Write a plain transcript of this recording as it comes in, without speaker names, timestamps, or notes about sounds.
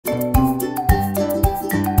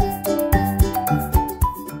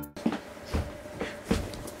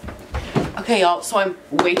Okay, y'all, so I'm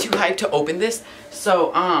way too hyped to open this.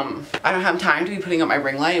 So, I don't have time to be putting up my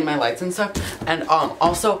ring light and my lights and stuff. And,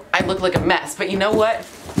 also, I look like a mess. But you know what?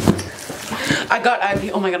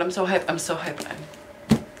 Oh my god, I'm so hyped. I'm so hyped.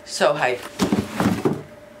 I'm so hyped.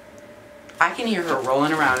 I can hear her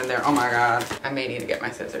rolling around in there. Oh my god. I may need to get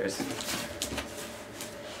my scissors.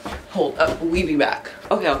 Hold up, we be back.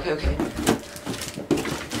 Okay.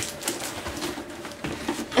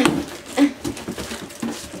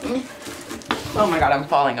 Oh my god, I'm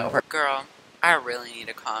falling over. Girl, I really need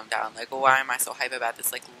to calm down. Like, why am I so hype about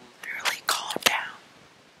this? Like, literally calm down.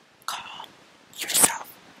 Calm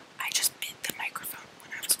yourself. I just bit the microphone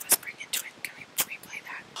when I was whispering into it. Can we replay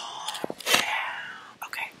that? Calm down.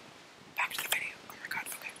 Okay, back to the video. Oh my god,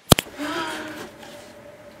 okay.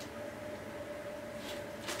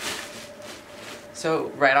 So,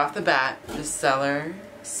 right off the bat, the seller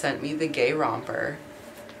sent me the gay romper.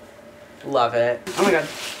 Love it. Oh my god.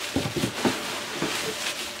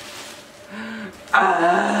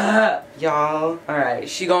 Y'all. Alright,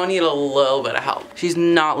 she gonna need a little bit of help. She's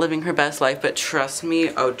not living her best life, but trust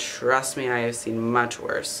me, oh trust me, I have seen much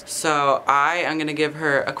worse. So I am gonna give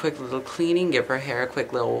her a quick little cleaning, give her hair a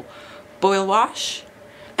quick little boil wash,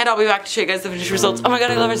 and I'll be back to show you guys the finished results. Oh my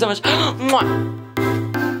god, I love her so much. Mwah!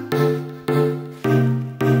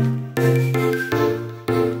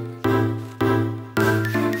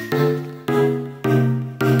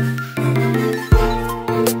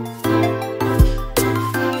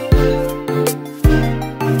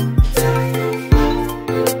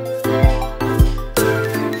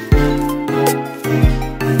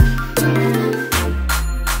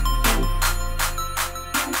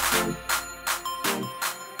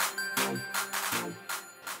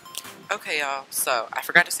 Okay y'all, so I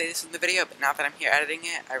forgot to say this in the video, but now that I'm here editing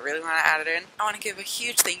it, I really want to add it in. I want to give a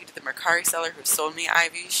huge thank you to the Mercari seller who sold me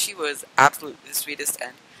Ivy. She was absolutely the sweetest,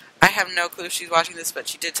 and I have no clue if she's watching this, but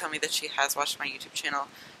she did tell me that she has watched my YouTube channel.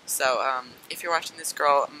 So if you're watching this,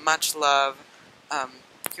 girl, much love.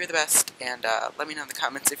 You're the best, and let me know in the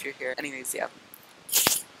comments if you're here. Anyways, yeah.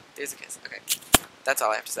 There's a kiss. Okay. That's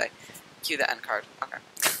all I have to say. Cue the end card.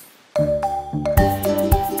 Okay.